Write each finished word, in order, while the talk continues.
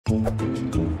We're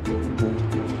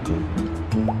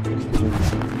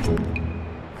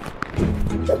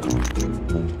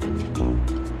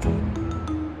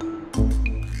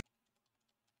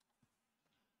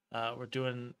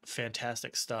doing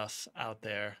fantastic stuff out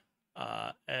there,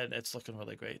 and it's looking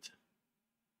really great.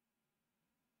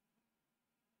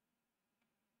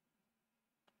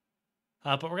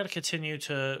 But we're going to continue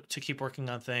to keep working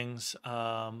on things.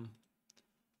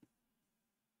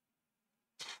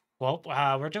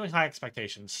 We're doing high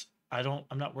expectations. I'm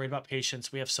not worried about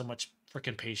patience. We have so much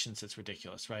freaking patience. It's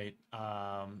ridiculous, right?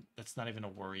 That's not even a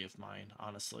worry of mine,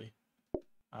 honestly.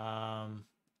 Right,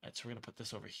 so we're going to put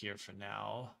this over here for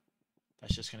now.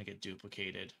 That's just going to get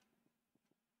duplicated.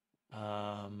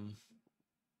 I'm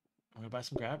going to buy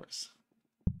some grabbers.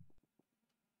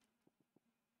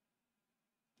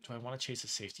 Do I want to chase a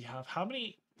safety hub? How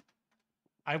many?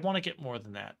 I want to get more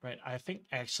than that, right? I think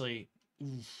actually,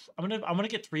 I'm gonna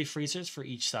get 3 freezers for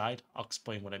each side. I'll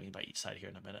explain what I mean by each side here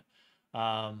in a minute.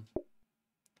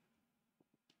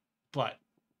 But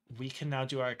we can now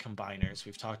do our combiners.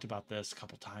 We've talked about this a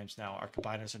couple times now. Our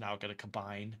combiners are now going to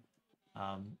combine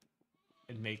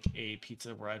and make a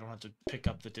pizza where I don't have to pick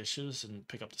up the dishes and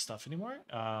pick up the stuff anymore.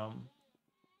 And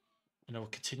it will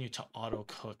continue to auto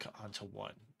cook onto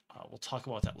one. We'll talk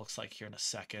about what that looks like here in a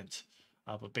second.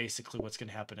 But basically what's going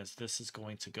to happen is this is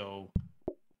going to go,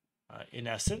 in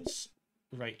essence,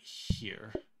 right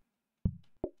here.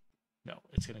 No,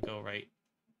 it's going to go right.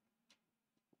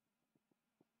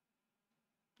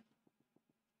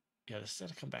 Yeah, this is going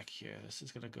to come back here. This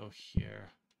is going to go here.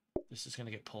 This is going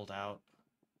to get pulled out.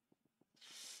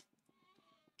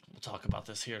 We'll talk about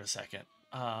this here in a second.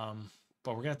 But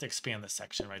we're going to have to expand this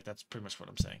section, right? That's pretty much what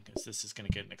I'm saying, because this is going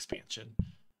to get an expansion.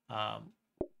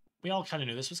 We all kind of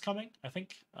knew this was coming, I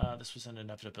think. This was an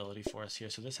inevitability for us here.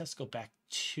 So this has to go back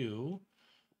 2.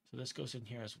 So this goes in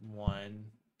here as 1.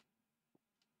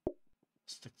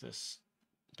 Stick this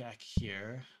back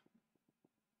here.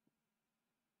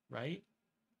 Right?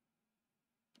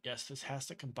 Yes, this has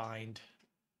to combine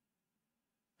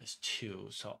as 2.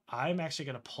 So I'm actually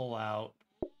going to pull out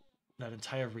that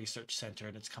entire research center,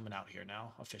 and it's coming out here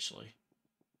now, officially.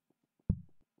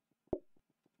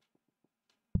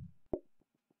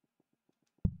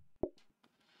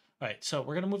 All right, so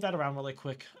we're going to move that around really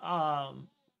quick and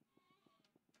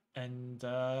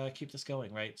keep this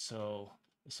going, right? So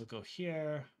this will go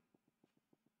here.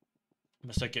 I'm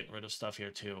going to start getting rid of stuff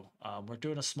here too. We're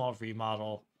doing a small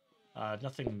remodel.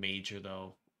 Nothing major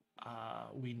though.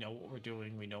 We know what we're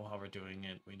doing. We know how we're doing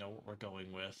it. We know what we're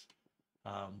going with.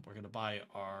 We're going to buy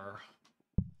our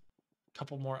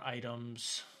couple more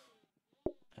items,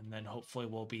 and then hopefully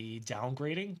we'll be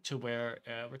downgrading to where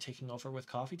we're taking over with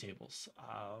coffee tables,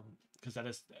 because that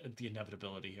is the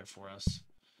inevitability here for us.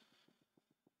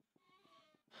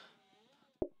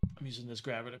 I'm using this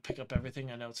grabber to pick up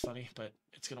everything. I know it's funny, but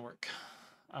it's going to work.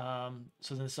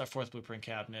 So then this is our 4th blueprint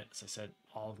cabinet. As I said,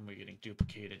 all of them are getting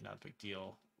duplicated. Not a big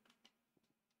deal.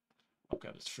 I'll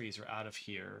grab this freezer out of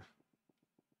here.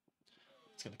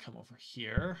 It's going to come over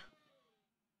here.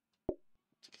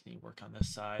 To continue work on this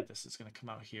side. This is going to come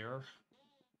out here.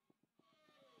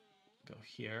 Go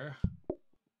here.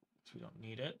 So we don't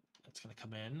need it. That's going to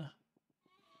come in.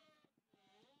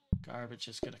 Garbage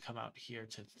is going to come out here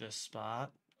to this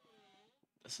spot.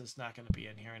 This is not going to be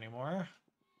in here anymore.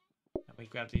 And we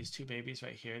grab these 2 babies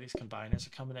right here. These combiners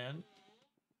are coming in.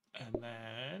 And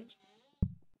then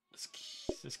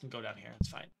this can go down here. It's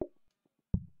fine.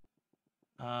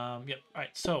 Yep. All right.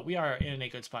 So we are in a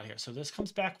good spot here. So this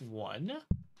comes back 1.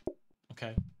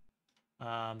 Okay.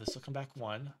 This will come back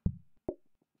 1.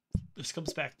 This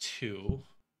comes back 2.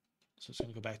 So it's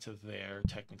going to go back to there,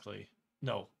 technically.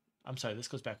 No, I'm sorry. This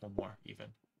goes back 1 more, even.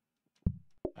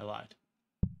 I lied.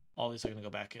 All these are going to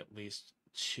go back at least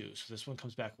 2. So this one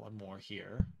comes back 1 more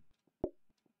here.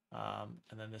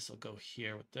 And then this will go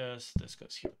here with this. This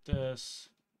goes here with this.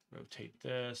 Rotate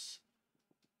this.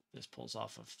 This pulls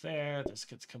off of there. This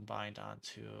gets combined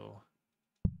onto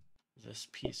this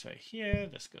piece right here.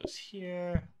 This goes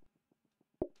here.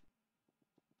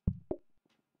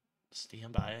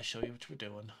 Stand by. I'll show you what we're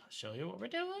doing. I'll show you what we're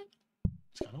doing.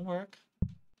 It's going to work.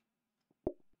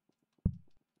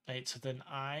 Right, so then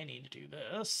I need to do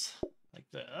this like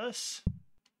this.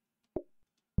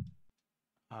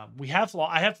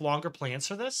 I have longer plans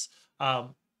for this,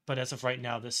 but as of right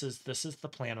now, this is the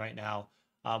plan right now.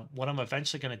 What I'm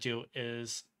eventually going to do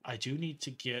is I do need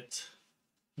to get.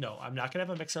 No, I'm not going to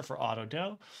have a mixer for auto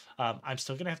dough. I'm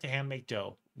still going to have to hand make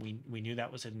dough. We knew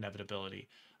that was an inevitability.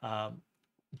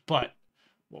 But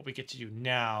what we get to do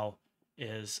now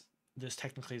is this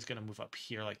technically is going to move up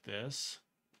here like this,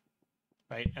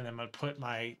 right? And then I'm going to put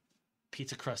my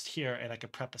pizza crust here, and I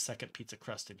could prep a second pizza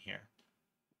crust in here.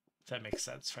 If that makes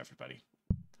sense for everybody.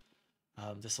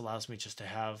 This allows me just to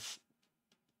have,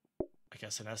 I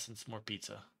guess, in essence, more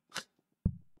pizza.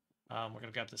 We're going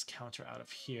to grab this counter out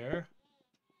of here.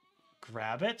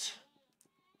 Grab it.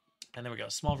 And there we go.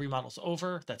 Small remodels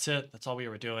over. That's it. That's all we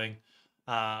were doing.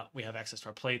 We have access to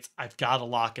our plates. I've got to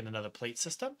lock in another plate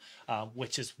system,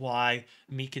 which is why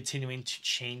me continuing to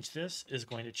change this is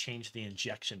going to change the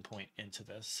injection point into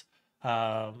this.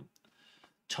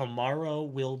 Tomorrow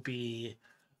will be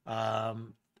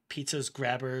pizzas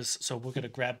grabbers. So we're going to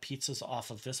grab pizzas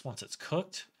off of this once it's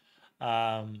cooked.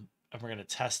 And we're going to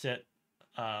test it.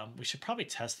 We should probably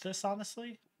test this,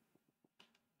 honestly.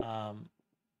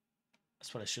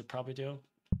 That's what I should probably do.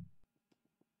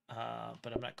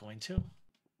 But I'm not going to.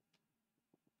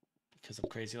 Because I'm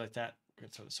crazy like that. We're going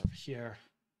to throw this over here.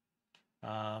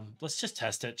 Let's just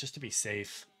test it, just to be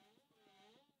safe.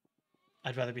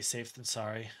 I'd rather be safe than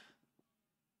sorry.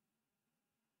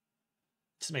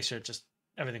 Just make sure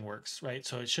everything works, right?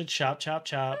 So it should chop, chop,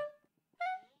 chop.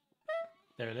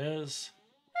 There it is.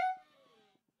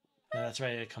 And that's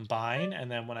ready to combine.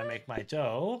 And then when I make my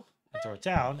dough and throw it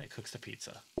down, it cooks the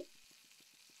pizza.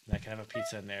 And I can have a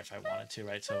pizza in there if I wanted to,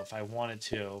 right? So if I wanted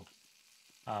to,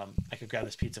 I could grab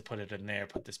this pizza, put it in there,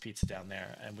 put this pizza down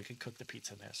there, and we could cook the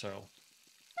pizza in there. So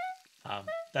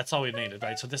that's all we needed,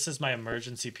 right? So this is my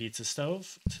emergency pizza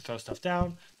stove to throw stuff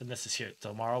down. Then this is here.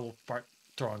 Tomorrow we'll start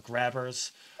throwing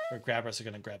grabbers, where grabbers are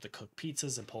going to grab the cooked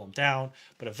pizzas and pull them down.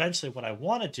 But eventually what I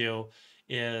want to do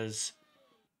is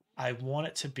I want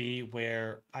it to be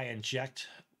where I inject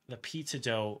the pizza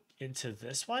dough into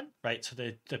this one, right? So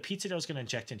the pizza dough is going to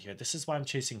inject in here. This is why I'm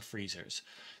chasing freezers.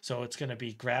 So it's going to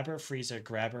be grabber, freezer,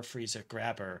 grabber, freezer,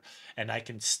 grabber. And I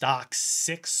can stock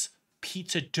 6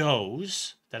 pizza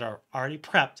doughs that are already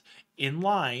prepped in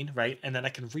line, right? And then I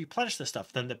can replenish the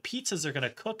stuff. Then the pizzas are going to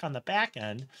cook on the back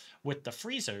end with the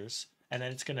freezers. And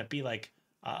then it's going to be like,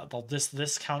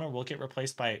 this counter will get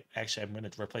replaced by, actually, I'm going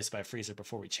to replace it by a freezer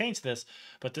before we change this.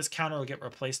 But this counter will get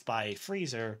replaced by a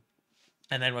freezer.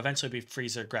 And then will eventually be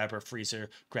freezer, grabber, freezer,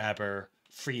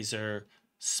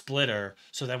 splitter.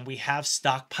 So then we have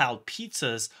stockpiled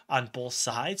pizzas on both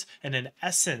sides. And in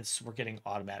essence, we're getting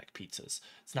automatic pizzas.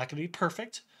 It's not going to be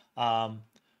perfect,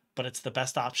 but it's the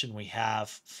best option we have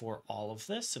for all of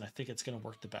this. And I think it's going to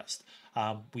work the best.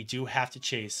 We do have to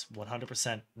chase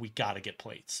 100%. We got to get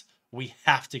plates. We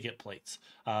have to get plates.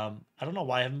 I don't know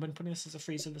why I haven't been putting this as a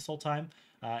freezer this whole time.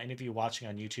 Any of you watching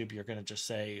on YouTube, you're going to just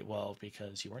say, well,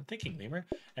 because you weren't thinking, Lemur.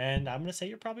 And I'm going to say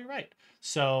you're probably right.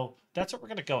 So that's what we're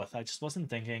going to go with. I just wasn't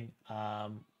thinking.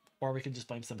 Or we can just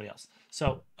blame somebody else.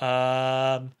 So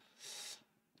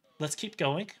let's keep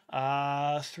going.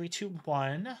 3, 2,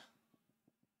 1.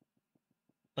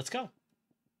 Let's go.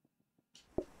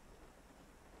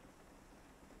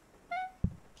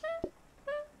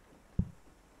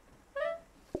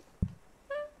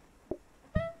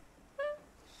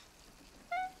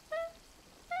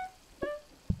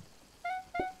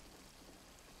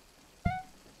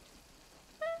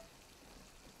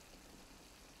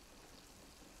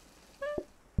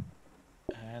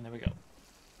 And there we go.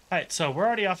 All right, so we're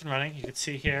already off and running. You can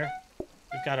see here,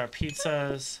 we've got our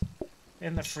pizzas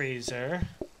in the freezer.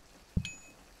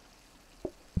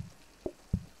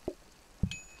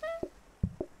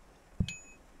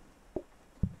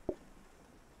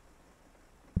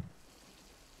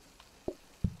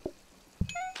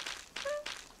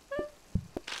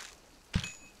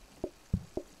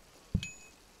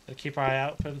 So keep our eye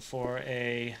open for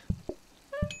a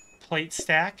plate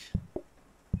stack.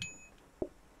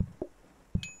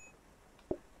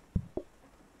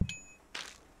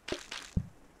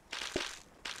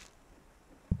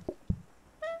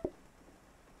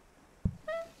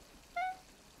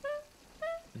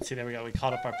 See, there we go. We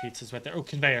caught up our pizzas right there. Oh,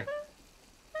 conveyor.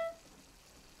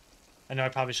 I know I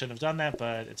probably shouldn't have done that,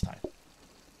 but it's fine.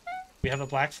 We have a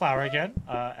black flour again,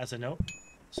 as a note.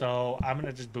 So I'm going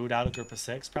to just boot out a group of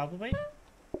 6, probably.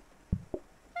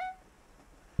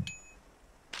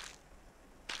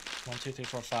 1, 2, 3,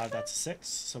 4, 5. That's 6.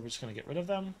 So we're just going to get rid of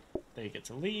them. They get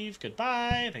to leave.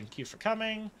 Goodbye. Thank you for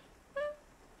coming.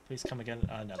 Please come again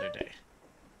another day.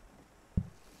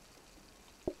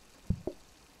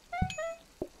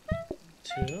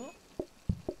 2,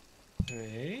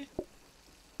 3,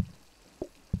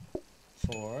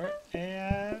 4,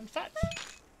 and 5.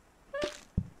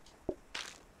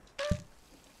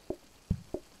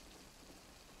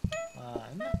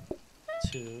 1,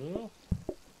 2,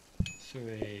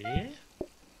 3,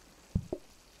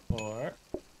 4,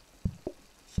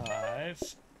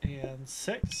 5, and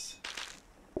 6.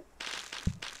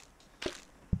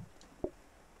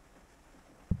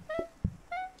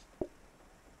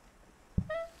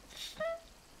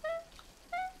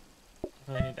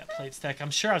 plate stack. I'm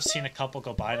sure I've seen a couple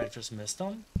go by and I've just missed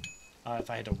them.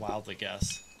 If I had to wildly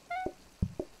guess.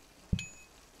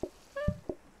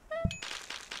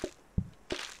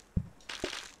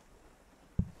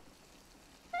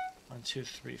 1, 2,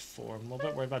 3, 4. I'm a little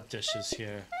bit worried about dishes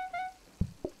here.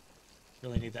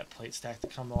 Really need that plate stack to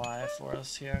come alive for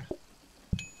us here.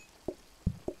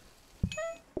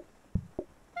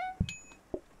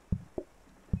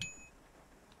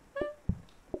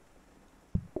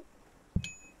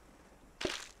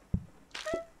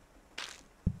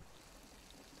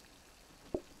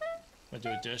 I'm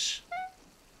gonna do a dish.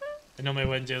 I normally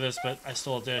wouldn't do this, but I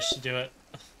stole a dish to do it.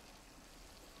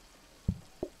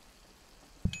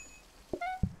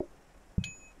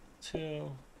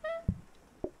 Two,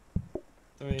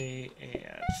 3,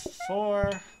 and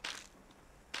 4.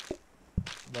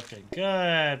 Looking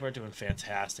good. We're doing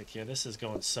fantastic here. This is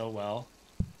going so well.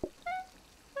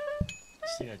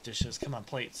 See our dishes. Come on,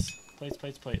 plates. Plates,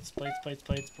 plates, plates, plates, plates,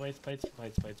 plates, plates, plates,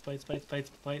 plates, plates, plates, plates, plates,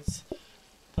 plates.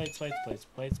 Plates, plates, plates,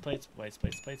 plates, plates, plates,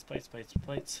 plates, plates, plates, plates,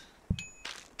 plates.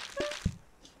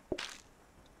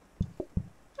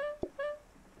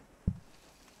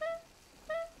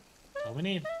 All we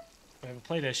need. We have a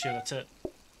plate issue, that's it.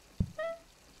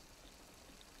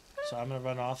 So I'm gonna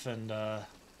run off and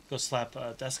go slap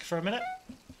a desk for a minute.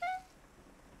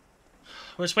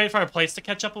 We're just waiting for our plates to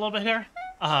catch up a little bit here.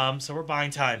 So we're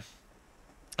buying time.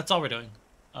 That's all we're doing.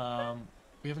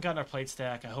 We haven't gotten our plate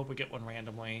stack. I hope we get one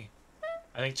randomly.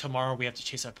 I think tomorrow we have to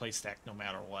chase our plate stack no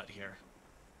matter what here.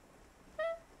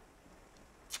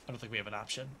 I don't think we have an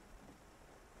option.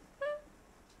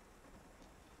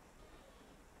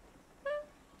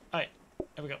 Alright,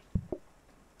 there we go.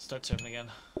 Start serving again.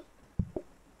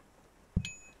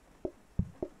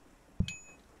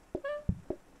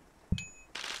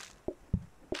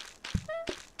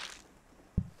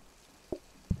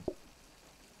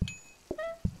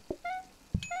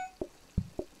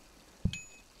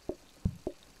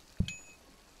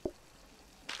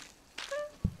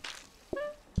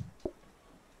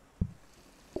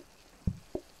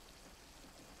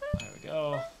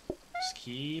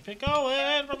 Keep it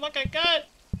going. We're looking good.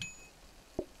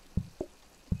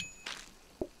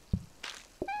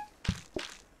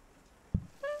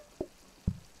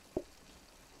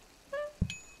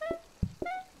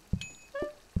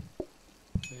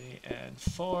 Three and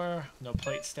 4. No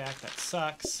plate stack. That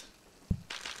sucks.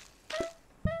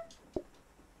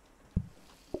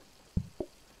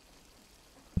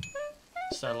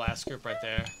 This is our last group right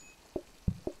there.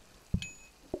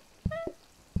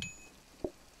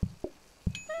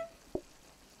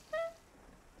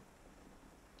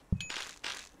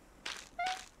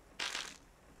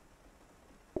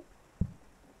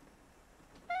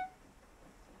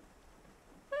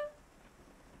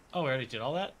 Oh, we already did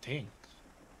all that? Dang.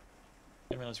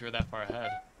 Didn't realize we were that far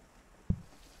ahead.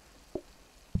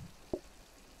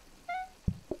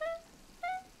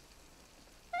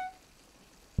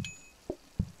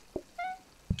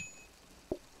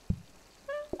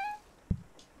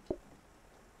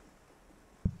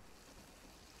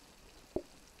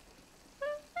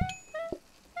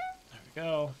 There we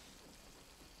go.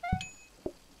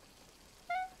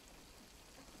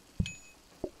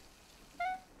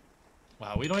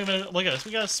 Wow, we don't even look at this.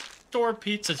 We got stored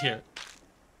pizzas here.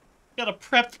 We got a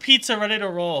prepped pizza ready to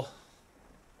roll.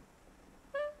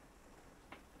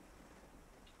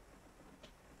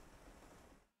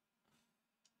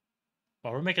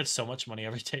 Wow, we're making so much money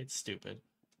every day. It's stupid.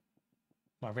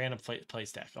 My random play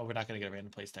stack. Oh, we're not gonna get a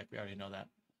random play stack. We already know that.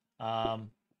 All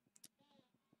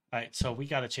right, so we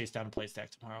gotta chase down a play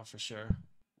stack tomorrow for sure.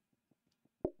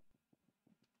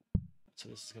 So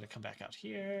this is gonna come back out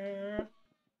here.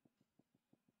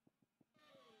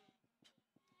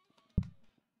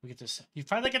 We get this. You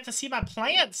finally get to see my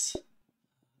plants.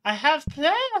 I have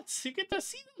plants. You get to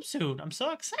see them soon. I'm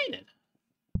so excited.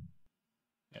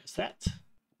 There's that.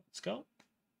 Let's go.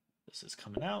 This is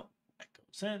coming out. That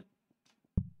goes in.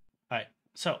 All right.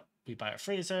 So we buy our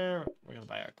freezer. We're gonna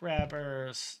buy our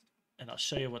grabbers, and I'll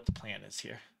show you what the plan is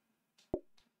here.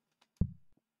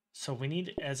 So we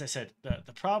need, as I said,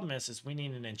 the problem is we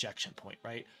need an injection point,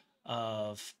 right,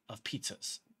 of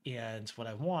pizzas. And what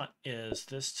I want is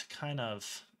this to kind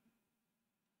of.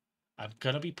 I'm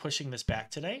going to be pushing this back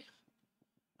today,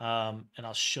 and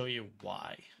I'll show you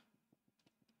why.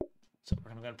 So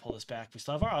we're going to pull this back. We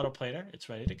still have our autoplater. It's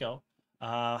ready to go.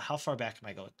 How far back am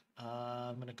I going?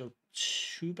 I'm going to go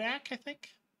 2 back, I think.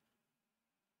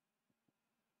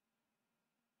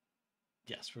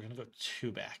 Yes, we're going to go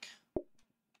 2 back.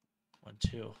 1,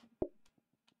 2,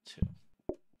 2.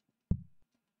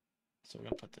 So we're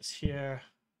going to put this here.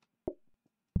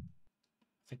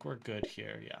 I think we're good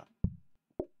here, yeah.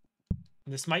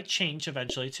 And this might change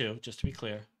eventually too, just to be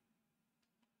clear.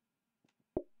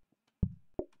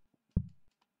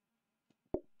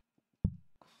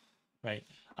 Right.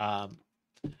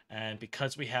 And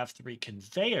because we have 3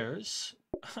 conveyors,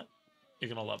 you're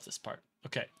going to love this part.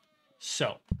 Okay.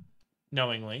 So,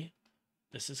 knowingly,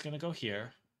 this is going to go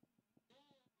here.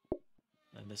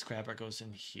 And this grabber goes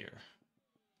in here.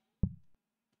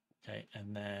 Okay.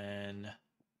 And then...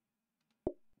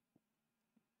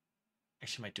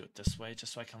 Actually, I might do it this way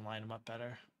just so I can line them up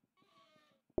better.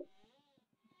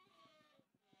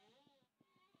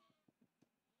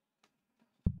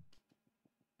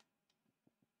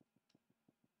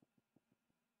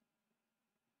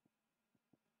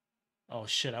 Oh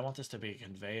shit, I want this to be a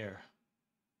conveyor.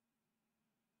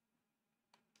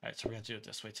 Alright, so we're going to do it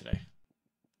this way today.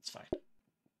 It's fine.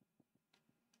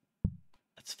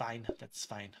 That's fine. That's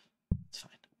fine. It's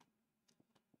fine.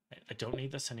 Right, I don't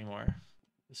need this anymore.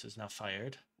 This is now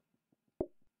fired.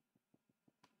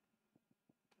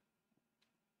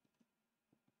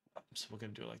 So we're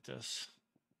going to do it like this,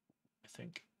 I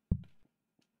think.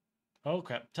 Oh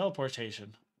crap,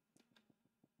 teleportation.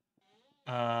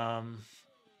 Or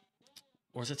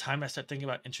is it time I start thinking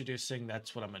about introducing?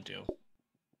 That's what I'm going to do.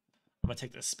 I'm going to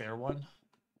take the spare one.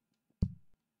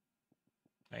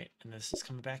 Right, and this is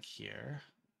coming back here.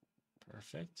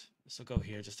 Perfect. This will go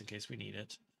here just in case we need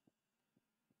it.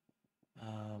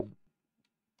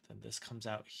 Then this comes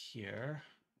out here.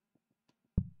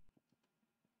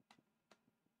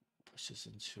 Pushes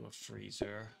into a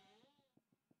freezer.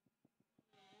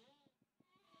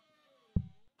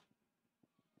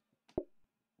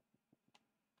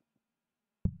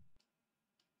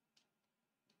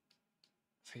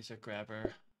 Freezer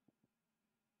grabber.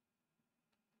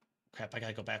 Crap, I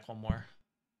gotta go back one more.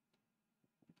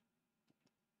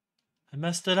 I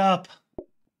messed it up.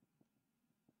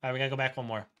 Alright, we gotta go back one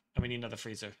more. And we need another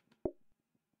freezer.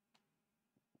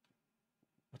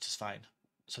 Which is fine.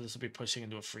 So this will be pushing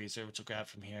into a freezer, which will grab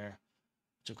from here.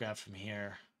 Which will grab from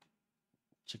here.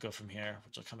 Which will go from here.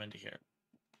 Which will come into here.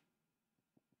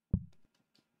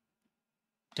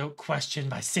 Don't question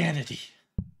my sanity.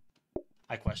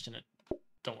 I question it.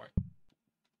 Don't worry.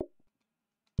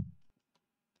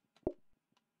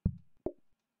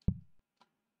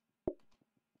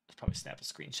 Let's probably snap a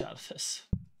screenshot of this.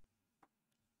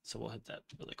 So we'll hit that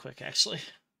really quick, actually.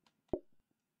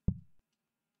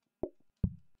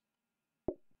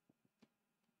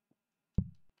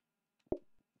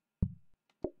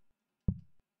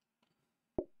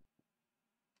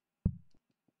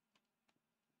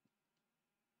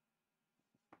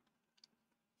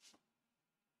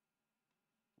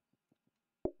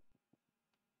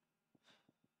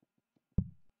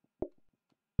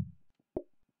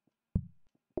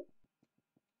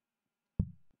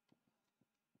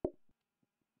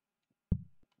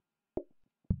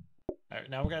 All right,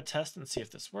 now we're going to test and see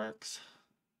if this works.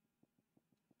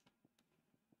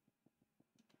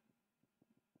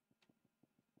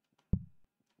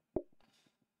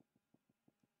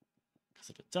 Because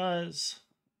if it does,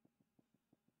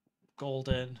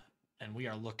 golden, and we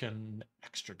are looking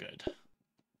extra good.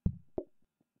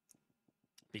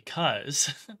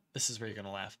 Because, this is where you're going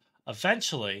to laugh.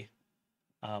 Eventually,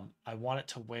 I want it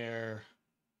to wear...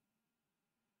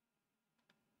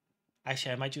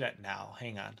 Actually, I might do that now.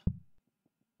 Hang on.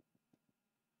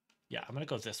 Yeah, I'm going to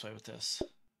go this way with this.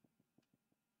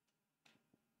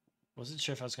 Wasn't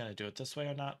sure if I was going to do it this way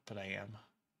or not, but I am.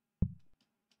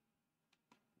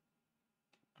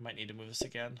 I might need to move this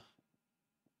again.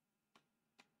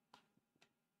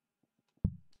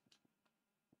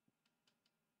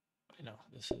 No,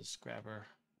 this is grabber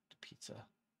to pizza.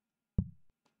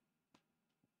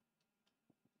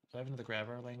 Do I have another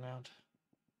grabber laying around?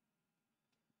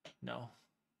 No.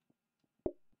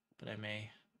 But I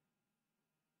may.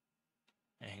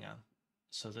 Hey, hang on.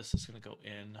 So this is going to go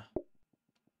in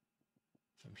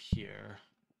from here.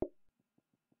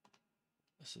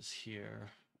 This is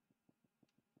here.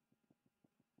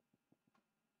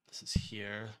 This is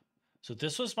here. So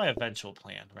this was my eventual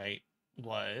plan, right?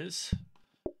 Was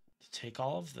to take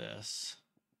all of this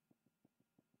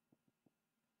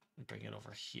and bring it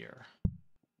over here.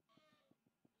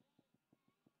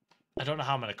 I don't know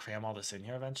how I'm going to cram all this in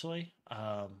here eventually.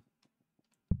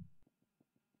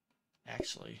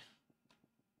 Actually,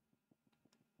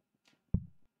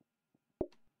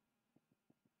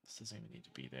 this doesn't even need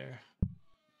to be there.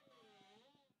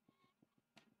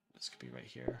 This could be right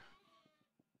here.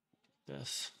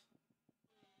 This.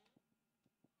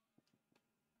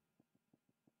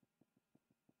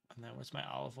 And then where's my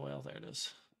olive oil? There it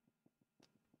is.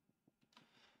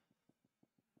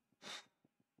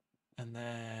 And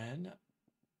then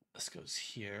this goes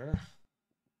here.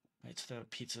 Right, so the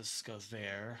pizzas go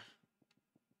there.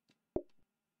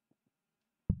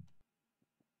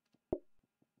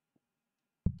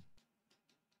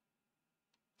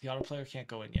 The auto player can't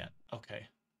go in yet. Okay.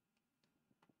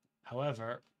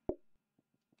 However,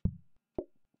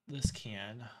 this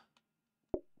can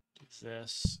do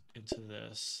this into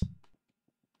this.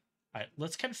 All right,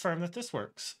 let's confirm that this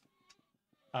works.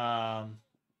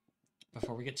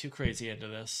 Before we get too crazy into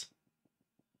this.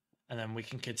 And then we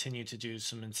can continue to do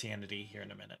some insanity here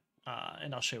in a minute.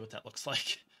 And I'll show you what that looks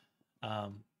like.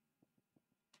 But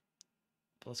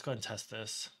let's go ahead and test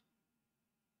this.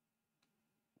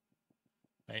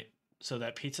 Right, so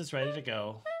that pizza's ready to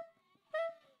go.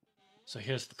 So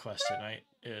here's the question, right?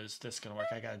 Is this gonna work?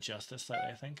 I gotta adjust this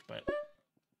slightly, I think, but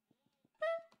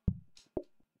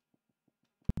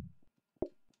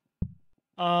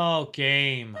oh,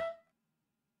 game.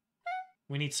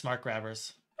 We need smart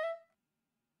grabbers.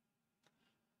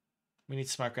 We need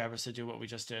smart grabbers to do what we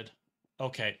just did.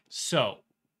 Okay, so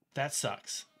that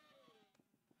sucks.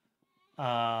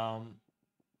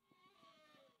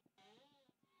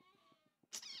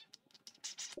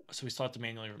 So we still have to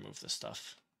manually remove this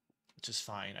stuff, which is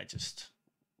fine.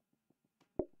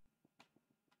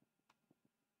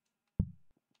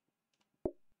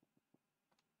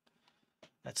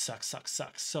 That sucks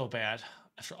so bad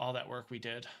after all that work we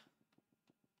did.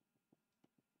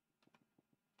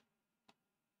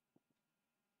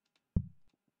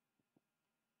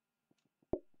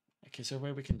 Okay, is there a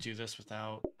way we can do this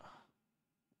without...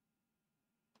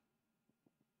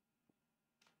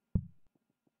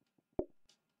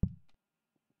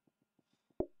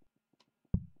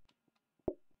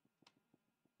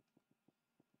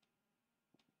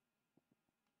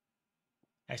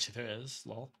 Actually, there is,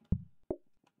 lol.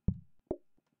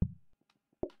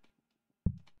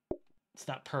 It's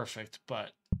not perfect,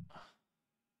 but...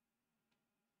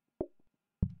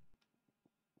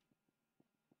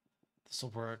 This will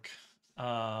work.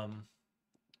 I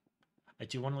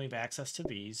do want to leave access to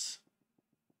these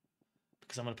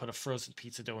because I'm going to put a frozen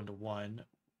pizza dough into one.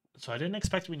 So I didn't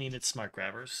expect we needed smart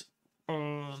grabbers.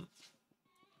 So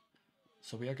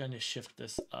we are going to shift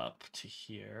this up to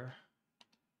here.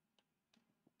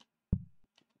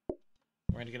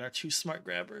 We're going to get our 2 smart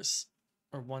grabbers,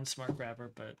 or 1 smart grabber,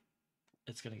 but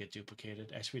it's going to get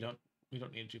duplicated. Actually, we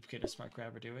don't need a duplicated smart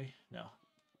grabber, do we? No.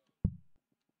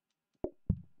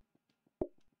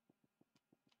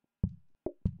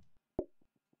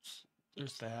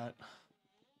 There's that.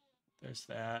 There's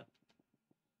that.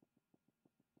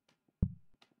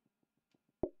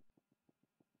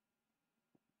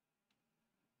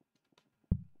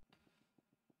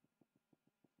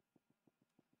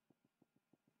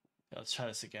 Yeah, let's try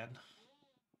this again.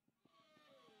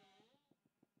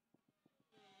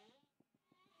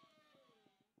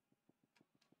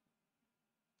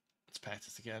 Let's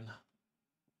practice again.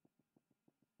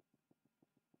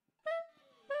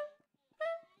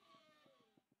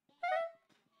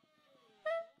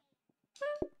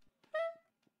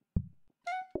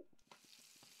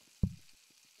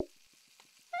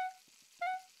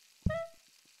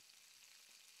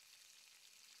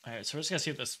 All right, so we're just gonna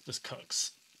see if this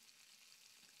cooks.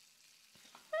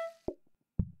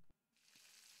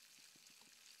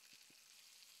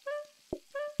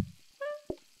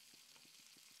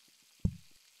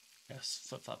 Yes,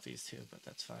 flip-flop these 2, but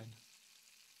that's fine.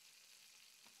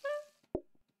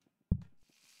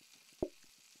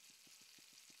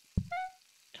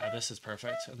 Yeah, this is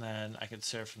perfect, and then I can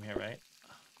serve from here, right?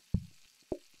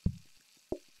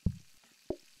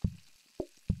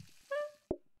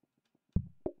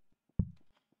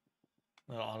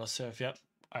 Little auto serve, yep.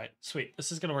 All right, sweet.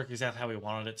 This is gonna work exactly how we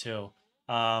wanted it to.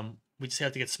 We just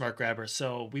have to get smart grabbers.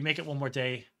 So we make it one more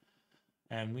day,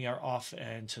 and we are off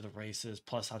into the races.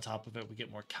 Plus, on top of it, we get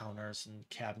more counters and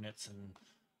cabinets and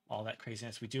all that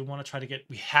craziness. We do want to try to get.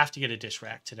 We have to get a dish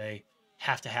rack today.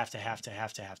 Have to.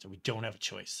 We don't have a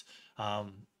choice.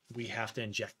 We have to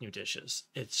inject new dishes.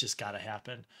 It's just got to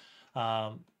happen.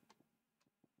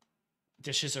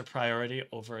 Dishes are priority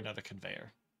over another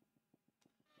conveyor.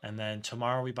 And then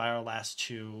tomorrow we buy our last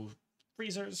 2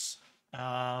 freezers.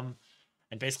 And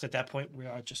basically at that point, we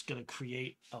are just going to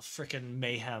create a freaking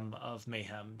mayhem of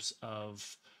mayhems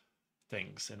of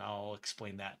things. And I'll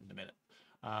explain that in a minute.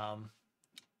 All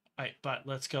right, but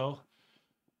let's go.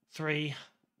 3.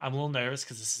 I'm a little nervous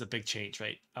because this is a big change,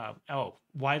 right? Oh,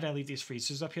 why did I leave these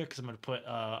freezers up here? Because I'm going to put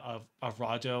a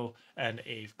raw dough and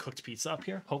a cooked pizza up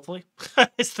here, hopefully.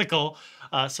 It's the goal,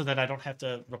 so that I don't have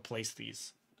to replace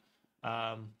these.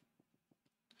 Yeah,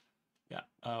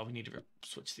 we need to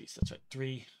switch these. That's right.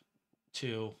 3,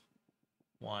 2,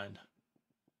 1.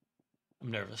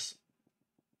 I'm nervous.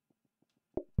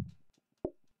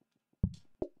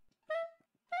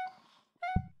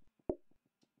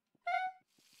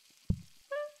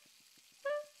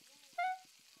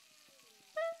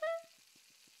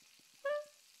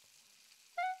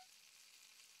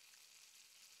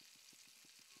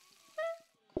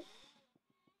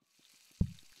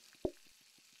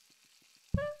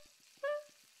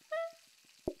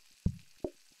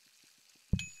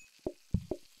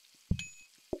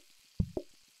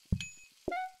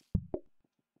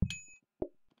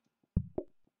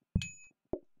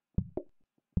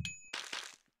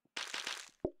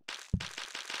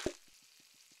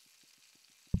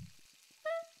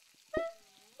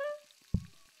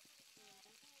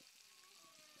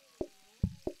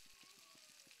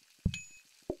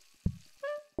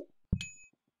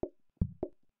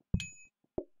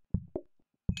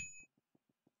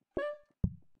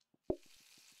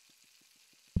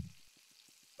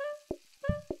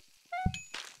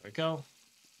 we go.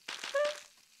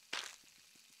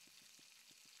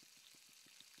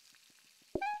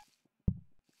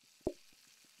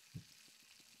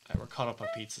 Alright, we're caught up on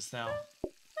pizzas now.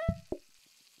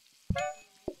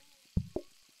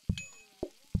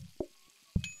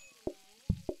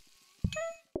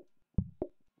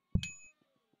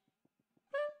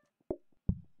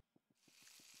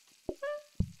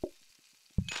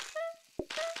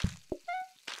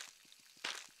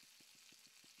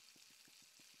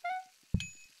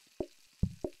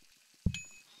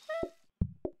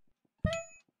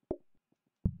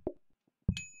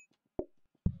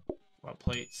 What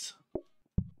plates?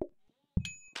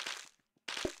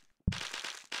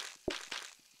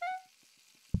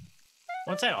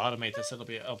 Once I automate this, it'll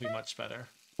be much better.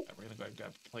 Right, we're gonna go ahead and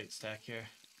grab a plate stack here.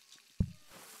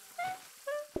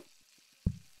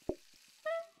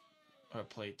 Or a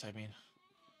plate, I mean.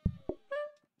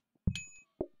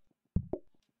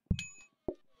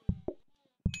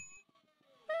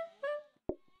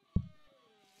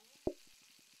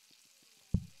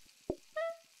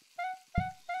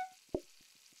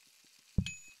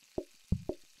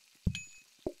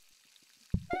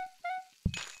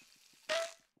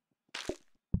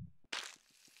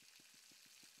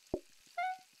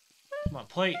 Come on,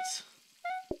 plates.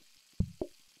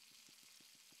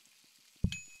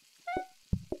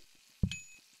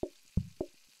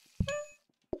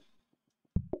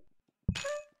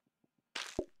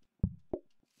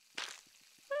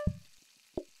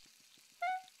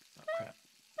 Oh, crap.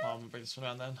 Well, I'm gonna bring this one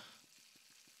down then.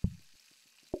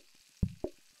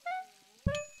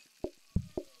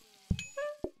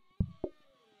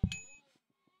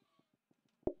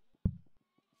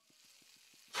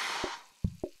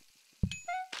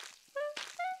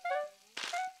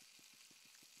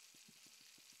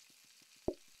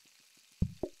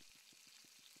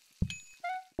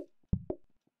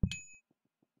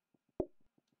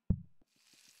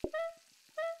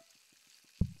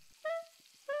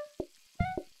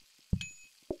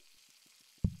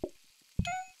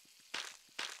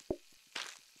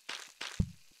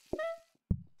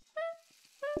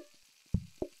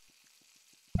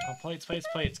 Oh, plates, plates,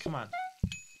 plates, come on.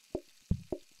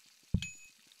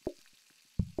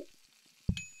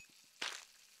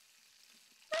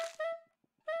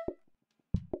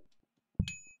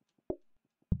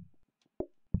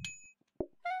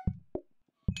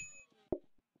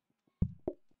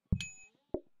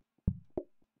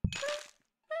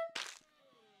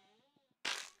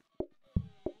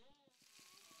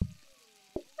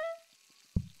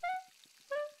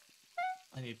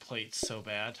 I need plates so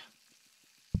bad.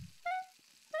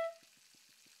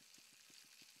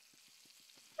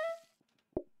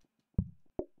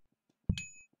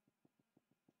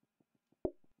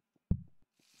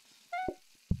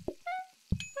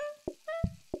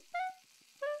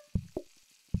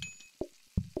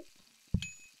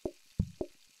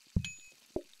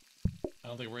 I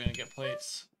don't think we're gonna get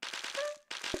plates.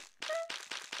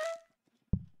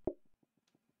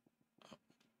 Oh,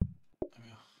 there we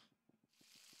go.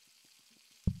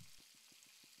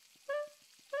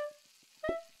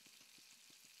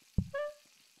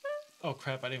 Oh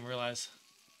crap, I didn't realize.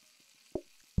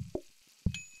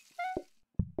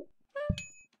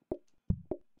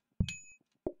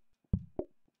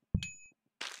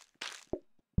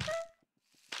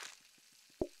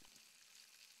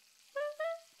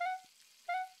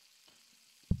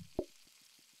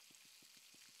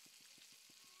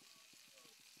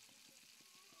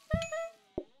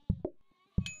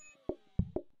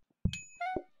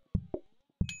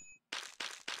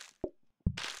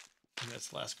 And that's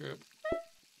the last group.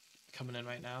 Coming in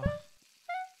right now.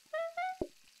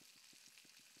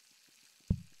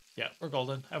 Yeah, we're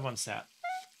golden. I have one stat.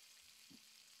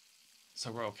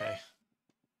 So we're okay.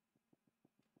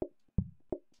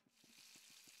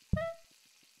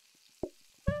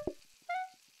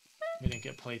 We didn't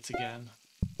get plates again.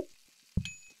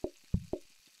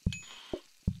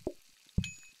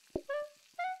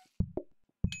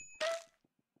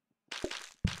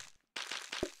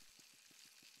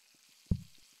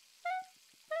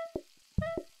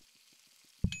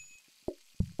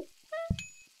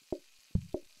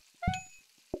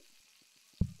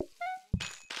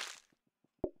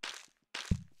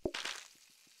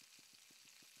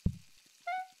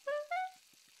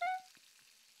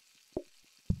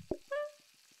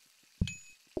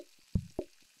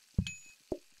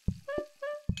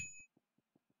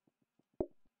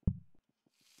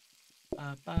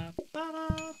 Ba, ba, ba,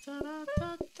 da, da,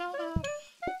 da, da, da.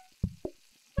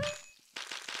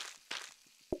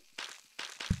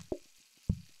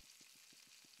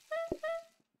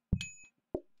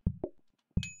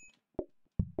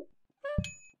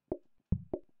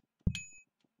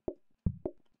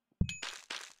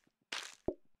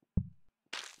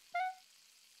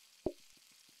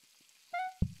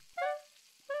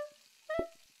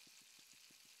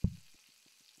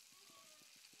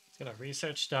 Get our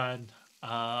research done.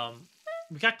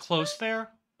 We got close there.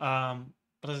 But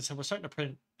as I said, we're starting to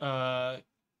print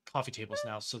coffee tables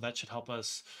now, so that should help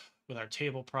us with our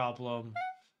table problem.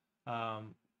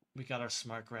 We got our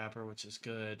smart grabber, which is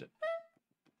good.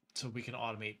 So we can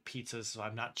automate pizzas, so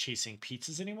I'm not chasing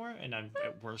pizzas anymore, and I'm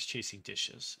at worst chasing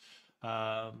dishes.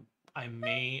 I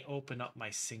may open up my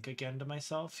sink again to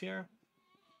myself here,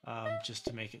 just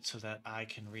to make it so that I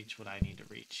can reach what I need to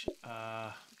reach.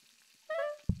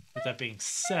 With that being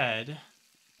said,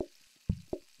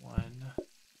 1,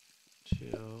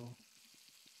 2.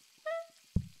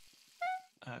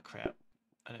 Crap.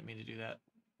 I didn't mean to do that.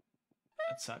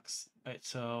 That sucks. Alright,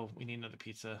 so we need another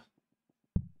pizza.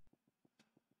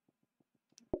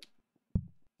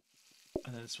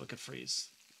 And then this one could freeze.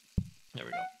 There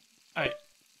we go. Alright.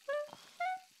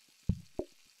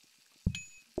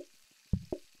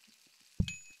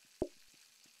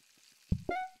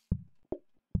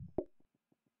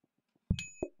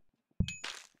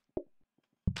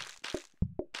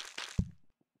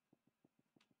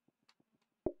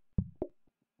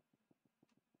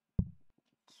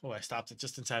 Oh, I stopped it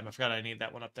just in time. I forgot I need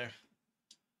that one up there.